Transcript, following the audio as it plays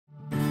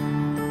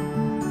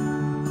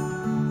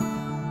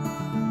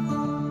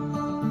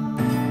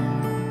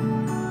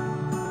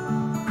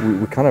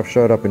we kind of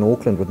showed up in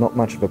Auckland with not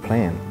much of a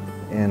plan,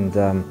 and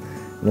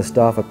the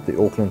staff at the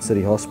Auckland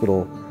City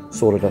Hospital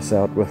sorted us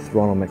out with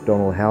Ronald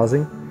McDonald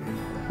Housing.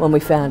 When we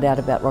found out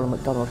about Ronald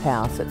McDonald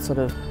House,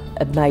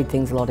 it made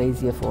things a lot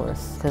easier for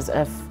us. Because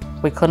if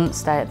we couldn't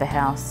stay at the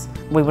house,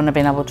 we wouldn't have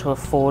been able to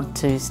afford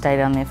to stay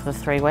down there for the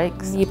 3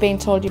 weeks. You're being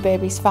told your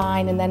baby's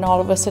fine, and then all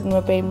of a sudden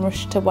we're being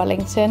rushed to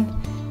Wellington,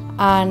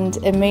 and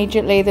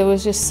immediately there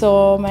was just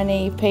so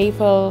many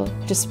people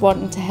just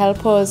wanting to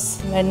help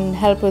us and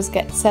help us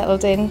get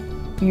settled in.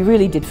 You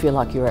really did feel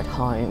like you were at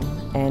home,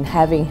 and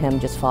having him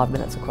just 5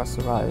 minutes across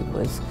the road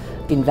was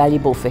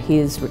invaluable for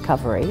his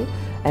recovery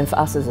and for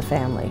us as a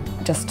family.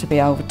 Just to be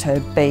able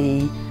to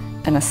be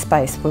in a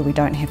space where we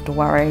don't have to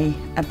worry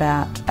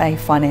about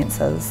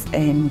finances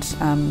and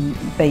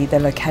B, the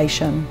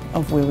location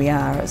of where we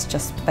are, it's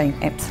just been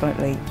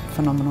absolutely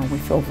phenomenal. We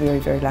feel very,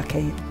 very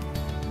lucky.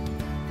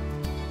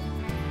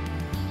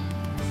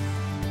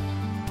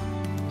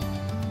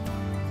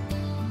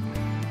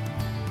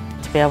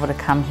 To be able to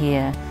come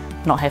here,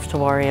 not have to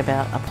worry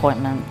about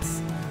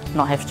appointments,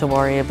 not have to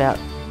worry about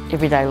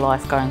everyday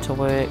life, going to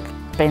work,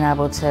 being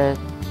able to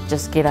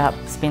just get up,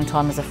 spend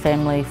time as a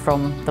family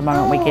from the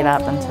moment we get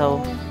up until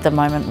the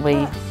moment we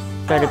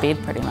go to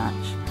bed pretty much.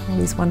 All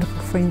these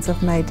wonderful friends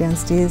I've made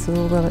downstairs with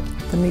all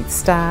the neat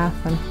staff,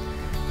 and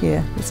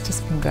yeah, it's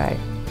just been great.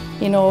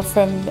 You know,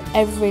 from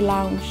every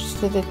lounge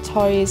to the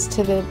toys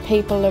to the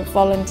people that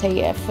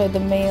volunteer for the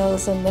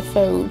meals and the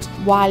food,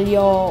 while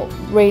your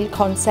real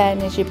concern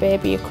is your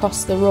baby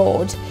across the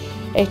road,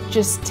 it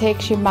just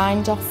takes your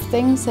mind off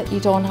things, that you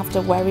don't have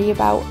to worry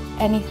about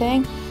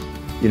anything.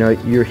 You know,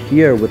 you're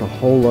here with a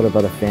whole lot of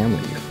other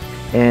families,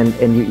 and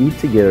you eat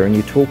together and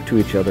you talk to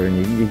each other,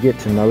 and you get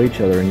to know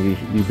each other, and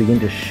you begin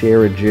to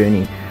share a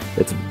journey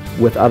that's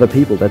with other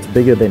people that's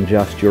bigger than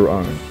just your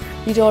own.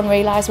 You don't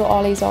realise what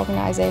all these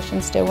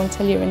organisations do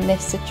until you're in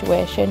this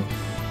situation.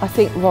 I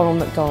think Ronald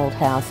McDonald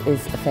House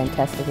is a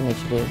fantastic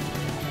initiative,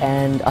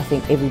 and I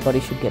think everybody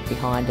should get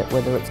behind it,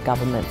 whether it's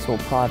governments or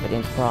private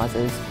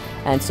enterprises,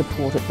 and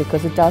support it,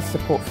 because it does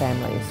support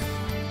families.